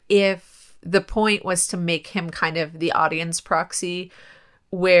wonder if the point was to make him kind of the audience proxy,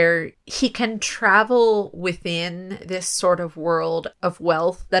 where he can travel within this sort of world of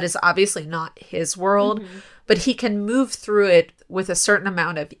wealth that is obviously not his world, but he can move through it with a certain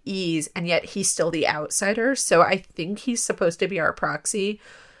amount of ease, and yet he's still the outsider. So I think he's supposed to be our proxy.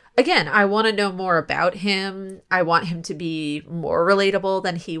 Again, I want to know more about him. I want him to be more relatable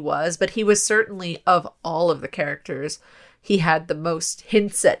than he was, but he was certainly, of all of the characters, he had the most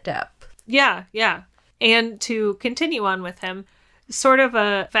hints at depth. Yeah. And to continue on with him, sort of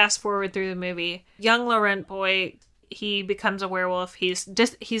a fast forward through the movie. Young Laurent boy, he becomes a werewolf.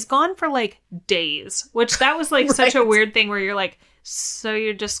 He's gone for like days, which that was like such a weird thing where you're like, so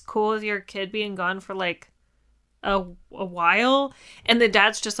you're just cool with your kid being gone for like a while? And the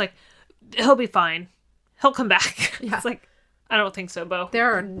dad's just like, he'll be fine. He'll come back. Yeah. It's like, I don't think so, Bo.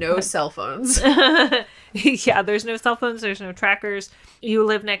 There are no cell phones. Yeah, there's no cell phones. There's no trackers. You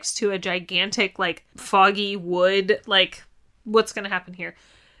live next to a gigantic, like, foggy wood. Like, what's going to happen here?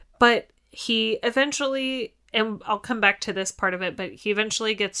 But he eventually, and I'll come back to this part of it, but he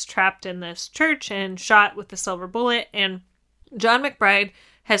eventually gets trapped in this church and shot with the silver bullet. And John McBride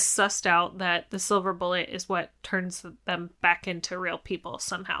has sussed out that the silver bullet is what turns them back into real people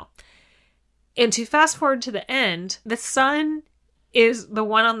somehow. And to fast forward to the end, the son is the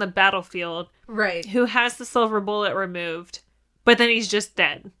one on the battlefield, right, who has the silver bullet removed, but then he's just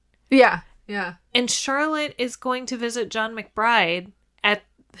dead. Yeah, yeah. And Charlotte is going to visit John McBride at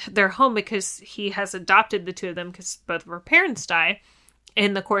their home because he has adopted the two of them because both of her parents die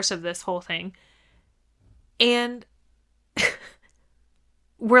in the course of this whole thing. And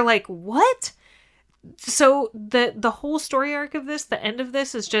we're like, what? So the whole story arc of this, the end of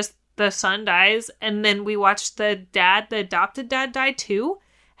this, is just the son dies, and then we watch the adopted dad, die too?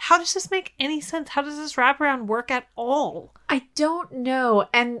 How does this make any sense? How does this wraparound work at all? I don't know.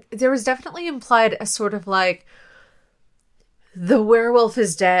 And there was definitely implied a sort of like, the werewolf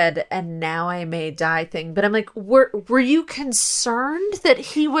is dead and now I may die thing. But I'm like, were you concerned that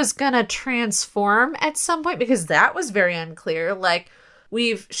he was gonna transform at some point? Because that was very unclear. Like,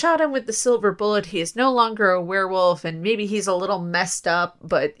 we've shot him with the silver bullet. He is no longer a werewolf, and maybe he's a little messed up,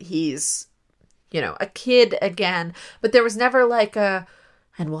 but he's, a kid again. But there was never like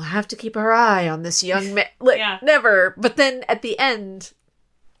and we'll have to keep our eye on this young man. Like, yeah. Never. But then at the end,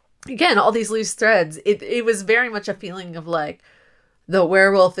 again, all these loose threads, it was very much a feeling of like, the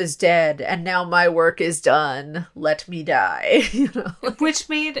werewolf is dead, and now my work is done. Let me die. Which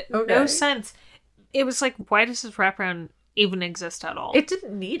made no sense. It was like, why does this wraparound even exist at all? It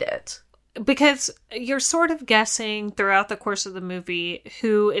didn't need it. Because you're sort of guessing throughout the course of the movie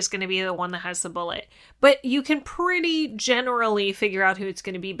who is going to be the one that has the bullet. But you can pretty generally figure out who it's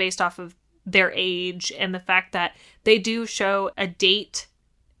going to be based off of their age and the fact that they do show a date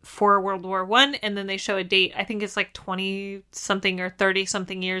for World War I, and then they show a date, I think it's like 20-something or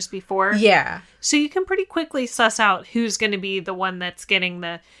 30-something years before. Yeah. So you can pretty quickly suss out who's going to be the one that's getting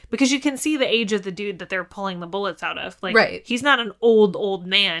because you can see the age of the dude that they're pulling the bullets out of. Like, right. He's not an old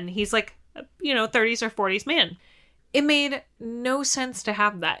man. He's like, 30s or 40s man. It made no sense to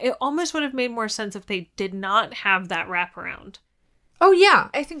have that. It almost would have made more sense if they did not have that wraparound. Oh, yeah.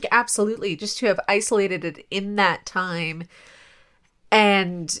 I think absolutely. Just to have isolated it in that time.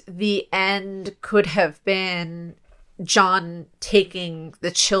 And the end could have been John taking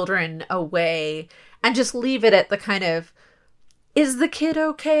the children away and just leave it at the kind of, is the kid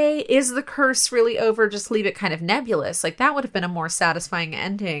okay? Is the curse really over? Just leave it kind of nebulous. Like, that would have been a more satisfying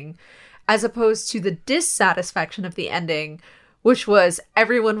ending, as opposed to the dissatisfaction of the ending, which was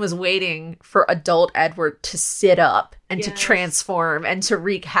everyone was waiting for adult Edward to sit up and to transform and to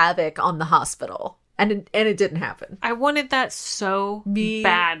wreak havoc on the hospital. And it didn't happen. I wanted that so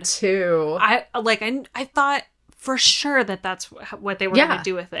bad. Me too. I thought for sure that's what they were going to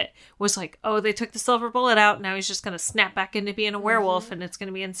do with it. Was like, oh, they took the silver bullet out. Now he's just going to snap back into being a werewolf, and it's going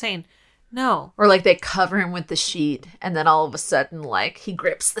to be insane. No. Or like they cover him with the sheet, and then all of a sudden, like, he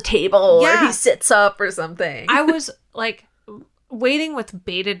grips the table or he sits up or something. I was like waiting with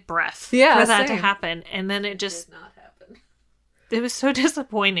bated breath for that to happen, and then it just did not happen. It was so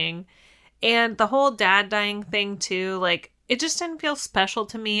disappointing. And the whole dad dying thing, too, like, it just didn't feel special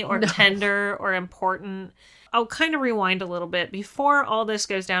to me or tender or important. I'll kind of rewind a little bit. Before all this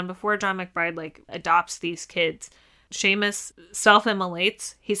goes down, before John McBride, like, adopts these kids, Seamus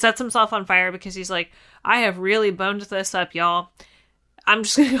self-immolates. He sets himself on fire because he's like, I have really boned this up, y'all. I'm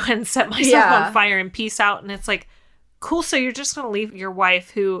just going to go ahead and set myself on fire and peace out. And it's like, cool, so you're just going to leave your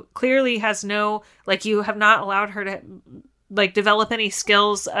wife, who clearly has you have not allowed her to like develop any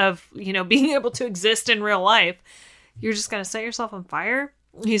skills of, being able to exist in real life. You're just going to set yourself on fire?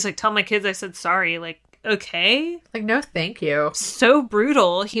 He's like, tell my kids I said sorry. Like, okay. Like, no, thank you. So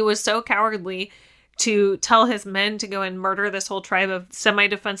brutal. He was so cowardly to tell his men to go and murder this whole tribe of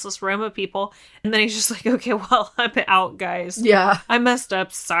semi-defenseless Roma people. And then he's just like, okay, well, I'm out, guys. Yeah. I messed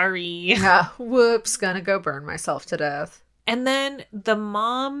up. Sorry. Yeah. Whoops. Gonna go burn myself to death. And then the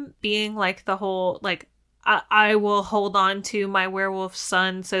mom being like the whole, like, I will hold on to my werewolf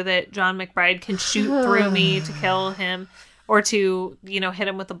son so that John McBride can shoot through me to kill him or to, hit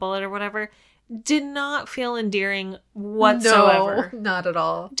him with a bullet or whatever. did not feel endearing whatsoever. No, not at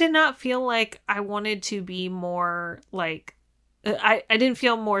all. Did not feel like I wanted to be more like, I didn't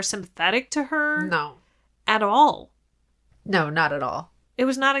feel more sympathetic to her. No. At all. No, not at all. It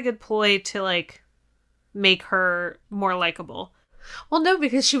was not a good ploy to like make her more likable. Well, no,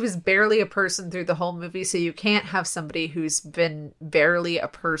 because she was barely a person through the whole movie, so you can't have somebody who's been barely a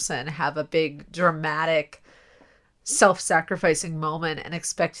person have a big dramatic self-sacrificing moment and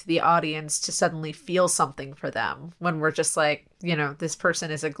expect the audience to suddenly feel something for them when we're just like, you know, this person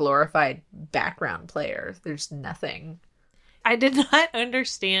is a glorified background player. There's nothing. I did not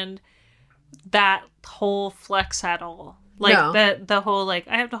understand that whole flex at all. Like, No. the whole, like,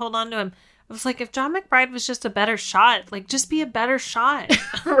 I have to hold on to him. I was like, if John McBride was just a better shot, like, just be a better shot.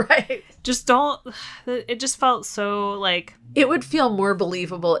 Right. Just don't. It just felt so, like. It would feel more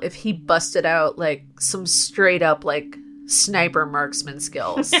believable if he busted out, like, some straight up, like, sniper marksman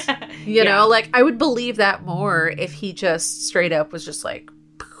skills. You know, like, I would believe that more if he just straight up was just like,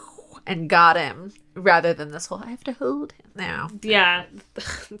 and got him, rather than this whole, I have to hold him now. Yeah.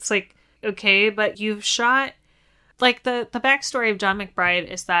 It's like, okay, but you've shot. Like, the backstory of John McBride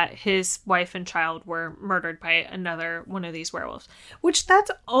is that his wife and child were murdered by another one of these werewolves. Which, that's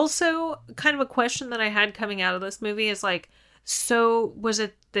also kind of a question that I had coming out of this movie is like, so was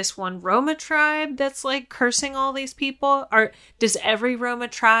it this one Roma tribe that's, like, cursing all these people? Or does every Roma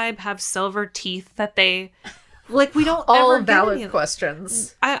tribe have silver teeth that they... Like, we don't all ever get any valid of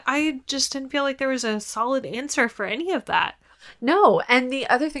questions. I just didn't feel like there was a solid answer for any of that. No, and the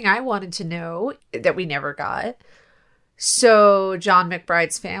other thing I wanted to know that we never got, so John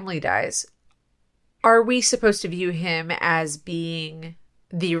McBride's family dies. Are we supposed to view him as being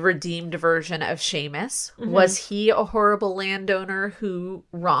the redeemed version of Seamus? Mm-hmm. Was he a horrible landowner who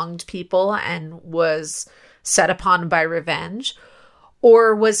wronged people and was set upon by revenge?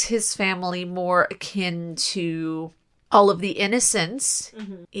 Or was his family more akin to all of the innocents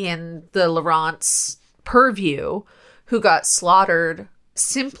in the Laurent's purview who got slaughtered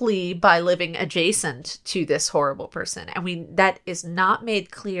simply by living adjacent to this horrible person? And that is not made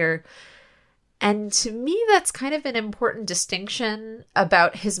clear. And to me, that's kind of an important distinction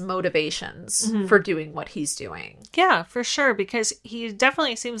about his motivations for doing what he's doing. Yeah, for sure. Because he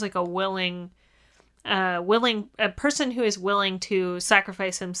definitely seems like a willing person who is willing to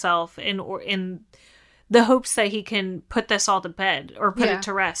sacrifice himself in the hopes that he can put this all to bed or put it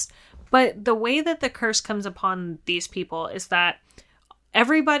to rest. But the way that the curse comes upon these people is that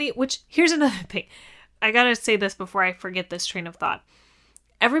everybody, which here's another thing. I gotta say this before I forget this train of thought.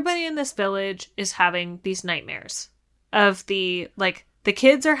 Everybody in this village is having these nightmares of the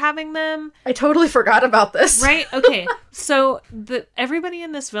kids are having them. I totally forgot about this. Right? Okay. So everybody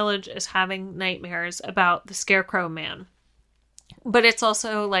in this village is having nightmares about the Scarecrow Man. But it's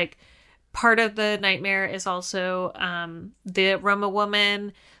also like part of the nightmare is also the Roma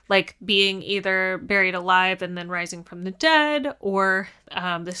woman like being either buried alive and then rising from the dead, or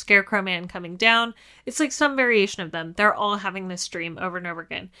the Scarecrow Man coming down. It's like some variation of them. They're all having this dream over and over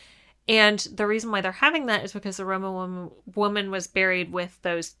again. And the reason why they're having that is because the Roma woman was buried with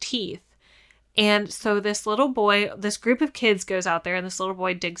those teeth. And so this group of kids goes out there, and this little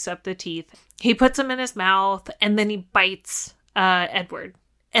boy digs up the teeth. He puts them in his mouth, and then he bites Edward.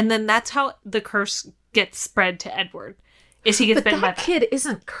 And then that's how the curse gets spread to Edward. Is he gets bitten by that kid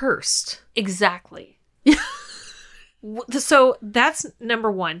isn't cursed. Exactly. So that's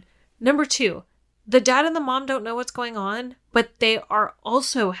number one. Number two, the dad and the mom don't know what's going on, but they are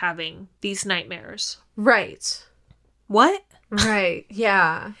also having these nightmares. Right. What? Right.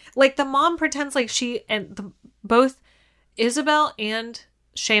 Yeah. Like the mom pretends like both Isabel and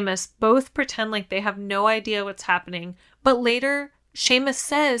Seamus both pretend like they have no idea what's happening, but later Seamus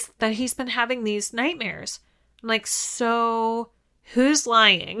says that he's been having these nightmares. I'm like, so who's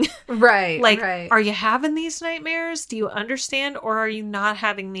lying? Right. Like, right. Are you having these nightmares? Do you understand? Or are you not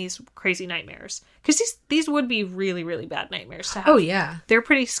having these crazy nightmares? Because these would be really, really bad nightmares to have. Oh, yeah. They're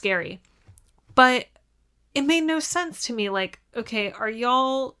pretty scary. But it made no sense to me. Like, okay, are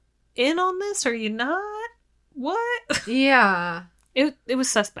y'all in on this? Are you not? What? Yeah. It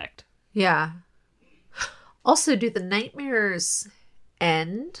was suspect. Yeah. Also, do the nightmares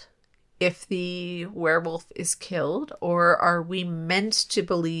end if the werewolf is killed, or are we meant to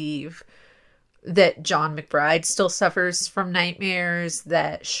believe that John McBride still suffers from nightmares,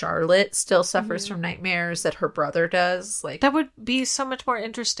 that Charlotte still suffers from nightmares, that her brother does? Like, that would be so much more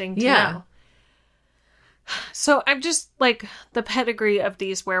interesting to know. So I'm just like, the pedigree of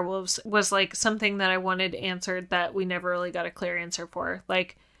these werewolves was like something that I wanted answered that we never really got a clear answer for.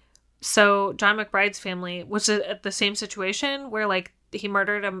 Like, so John McBride's family was at the same situation where like he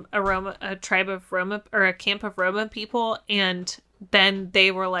murdered a tribe of Roma, or a camp of Roma people, and then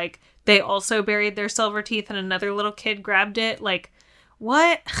they were like, they also buried their silver teeth and another little kid grabbed it. Like,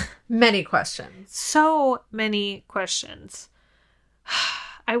 what? Many questions. So many questions.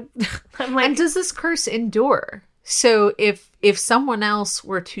 I'm like, and does this curse endure? So if someone else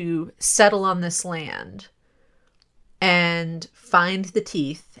were to settle on this land and find the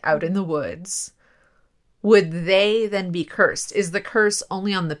teeth out in the woods, would they then be cursed? Is the curse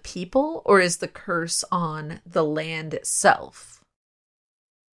only on the people, or is the curse on the land itself?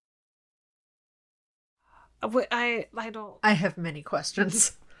 I don't... I have many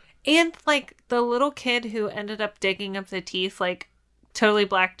questions. And, like, the little kid who ended up digging up the teeth, like, totally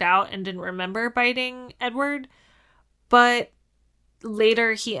blacked out and didn't remember biting Edward. But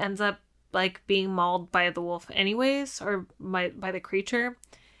later he ends up, like, being mauled by the wolf anyways, or by the creature.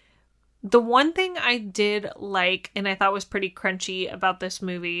 The one thing I did like, and I thought was pretty crunchy about this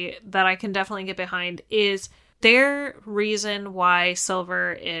movie that I can definitely get behind, is their reason why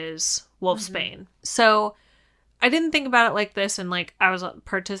silver is wolfsbane. So I didn't think about it like this, and like I was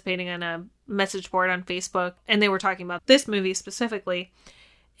participating in a message board on Facebook, and they were talking about this movie specifically,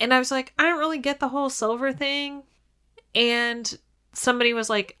 and I was like, I don't really get the whole silver thing. And somebody was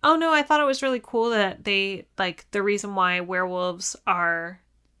like, oh no, I thought it was really cool that they, like, the reason why werewolves are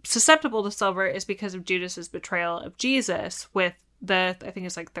susceptible to silver is because of Judas's betrayal of Jesus with I think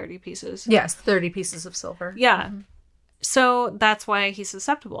it's like 30 pieces. Yes, 30 pieces of silver. Yeah. Mm-hmm. So that's why he's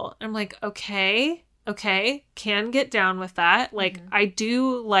susceptible. I'm like, okay, can get down with that. Like, I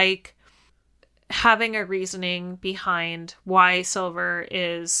do like having a reasoning behind why silver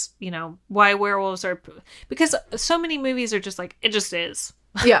is, you know, why werewolves are, because so many movies are just like, it just is.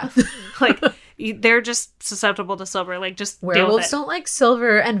 Yeah. Like, they're just susceptible to silver. Like, just werewolves don't like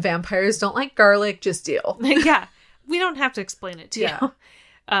silver and vampires don't like garlic. Just deal. Yeah. We don't have to explain it to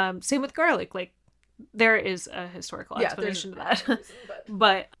you. Same with garlic. Like, there is a historical explanation to that. Reason,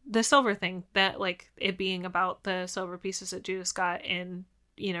 but the silver thing, that, like, it being about the silver pieces that Judas got in,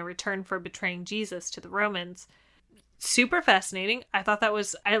 you know, return for betraying Jesus to the Romans, super fascinating. I thought that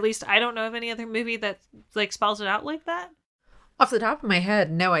was, at least I don't know of any other movie that, like, spells it out like that. Off the top of my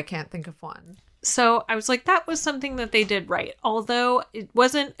head, no, I can't think of one. So I was like, that was something that they did right. Although it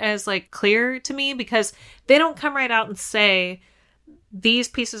wasn't as, like, clear to me, because they don't come right out and say these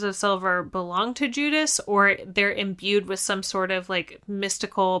pieces of silver belong to Judas, or they're imbued with some sort of, like,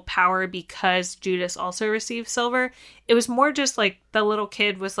 mystical power because Judas also received silver. It was more just like the little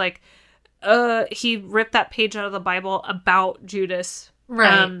kid was like, he ripped that page out of the Bible about Judas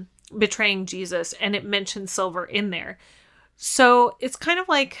betraying Jesus, and it mentioned silver in there. So it's kind of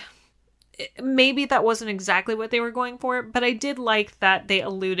like, maybe that wasn't exactly what they were going for, but I did like that they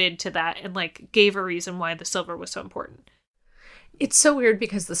alluded to that and, like, gave a reason why the silver was so important. It's so weird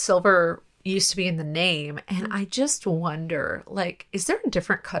because the silver used to be in the name, and I just wonder, like, is there a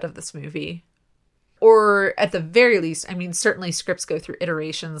different cut of this movie? Or at the very least, I mean, certainly scripts go through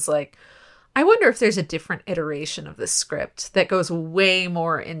iterations. Like, I wonder if there's a different iteration of this script that goes way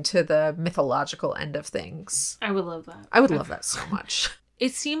more into the mythological end of things. I would love that. I would love that so much.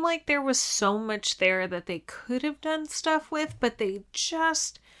 It seemed like there was so much there that they could have done stuff with, but they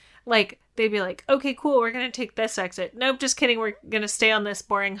just, like, they'd be like, okay, cool, we're going to take this exit. Nope, just kidding, we're going to stay on this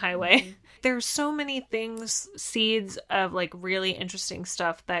boring highway. Mm-hmm. There's so many things, seeds of, like, really interesting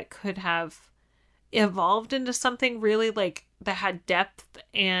stuff that could have evolved into something really, like, that had depth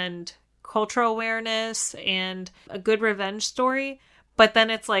and cultural awareness and a good revenge story. But then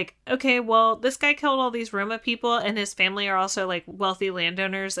it's like, okay, well, this guy killed all these Roma people, and his family are also, like, wealthy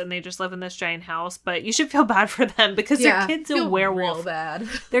landowners, and they just live in this giant house. But you should feel bad for them because their kid's a werewolf. Real bad.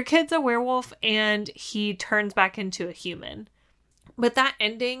 Their kid's a werewolf, and he turns back into a human. But that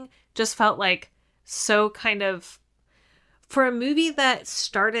ending just felt like so kind of, for a movie that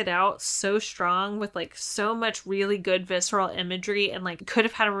started out so strong with, like, so much really good visceral imagery and, like, could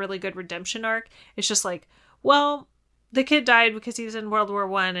have had a really good redemption arc. It's just like, well, the kid died because he was in World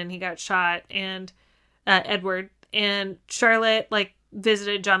War I and he got shot, and Edward, and Charlotte, like,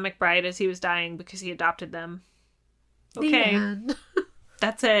 visited John McBride as he was dying because he adopted them. Okay.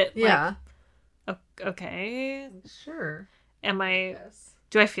 That's it. Yeah. Like, okay. Sure.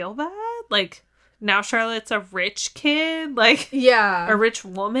 Do I feel bad? Like, now Charlotte's a rich kid? Like, yeah, a rich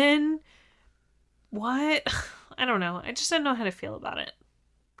woman? What? I don't know. I just don't know how to feel about it.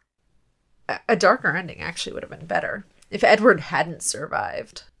 A darker ending actually would have been better if Edward hadn't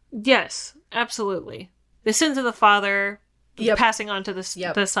survived. Yes, absolutely. The sins of the father passing on to the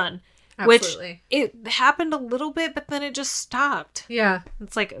son. Absolutely. Which, it happened a little bit, but then it just stopped. Yeah.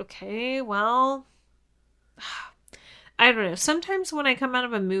 It's like, okay, well, I don't know. Sometimes when I come out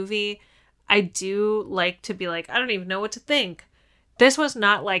of a movie, I do like to be like, I don't even know what to think. This was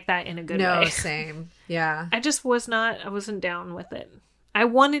not like that in a good way. No, same. Yeah. I wasn't down with it. I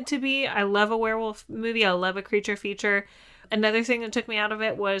wanted to be. I love a werewolf movie. I love a creature feature. Another thing that took me out of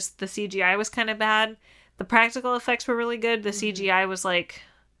it was the CGI was kind of bad. The practical effects were really good. The CGI was like,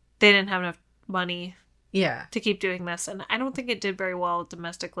 they didn't have enough money to keep doing this. And I don't think it did very well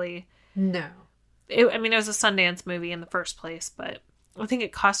domestically. No. It was a Sundance movie in the first place, but I think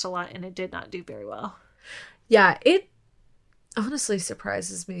it cost a lot and it did not do very well. Yeah, it honestly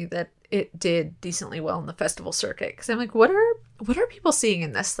surprises me that it did decently well in the festival circuit. Because I'm like, what are people seeing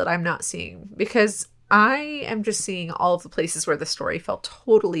in this that I'm not seeing? Because I am just seeing all of the places where the story felt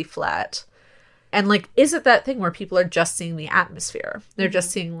totally flat. And like, is it that thing where people are just seeing the atmosphere? They're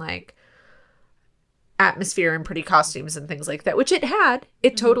just seeing like atmosphere and pretty costumes and things like that, which it had.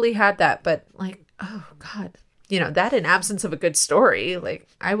 It totally had that. But like, oh God, that in absence of a good story, like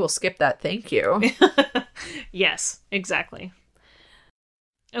I will skip that. Thank you. Yes, exactly.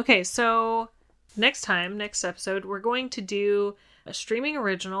 Okay, so next episode, we're going to do a streaming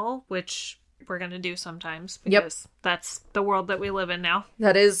original, which we're going to do sometimes because that's the world that we live in now.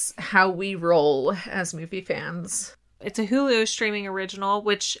 That is how we roll as movie fans. It's a Hulu streaming original,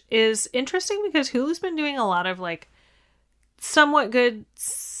 which is interesting because Hulu's been doing a lot of like somewhat good,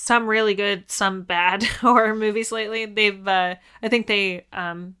 some really good, some bad horror movies lately. They've, I think they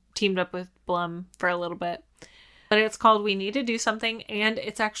teamed up with Blum for a little bit. But it's called We Need to Do Something, and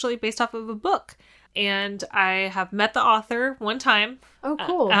it's actually based off of a book. And I have met the author one time. Oh,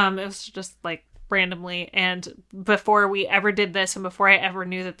 cool. It was just like randomly. And before we ever did this, and before I ever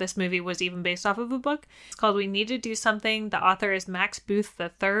knew that this movie was even based off of a book, it's called We Need to Do Something. The author is Max Booth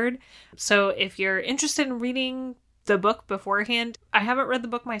III. So if you're interested in reading the book beforehand, I haven't read the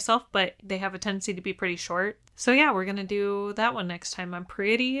book myself, but they have a tendency to be pretty short. So yeah, we're going to do that one next time. I'm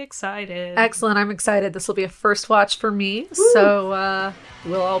pretty excited. Excellent. I'm excited. This will be a first watch for me. Woo! So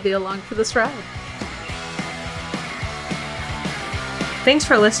we'll all be along for this ride. Thanks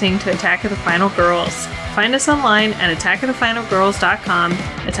for listening to Attack of the Final Girls. Find us online at attackofthefinalgirls.com,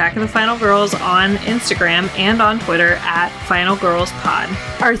 Attack of the Final Girls on Instagram and on Twitter at Final Girls Pod.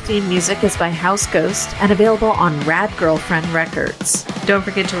 Our theme music is by House Ghost and available on Rad Girlfriend Records. Don't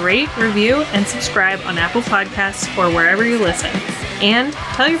forget to rate, review, and subscribe on Apple Podcasts or wherever you listen. And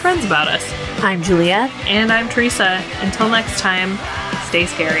tell your friends about us. I'm Juliette. And I'm Teresa. Until next time, stay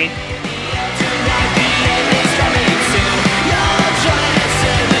scary.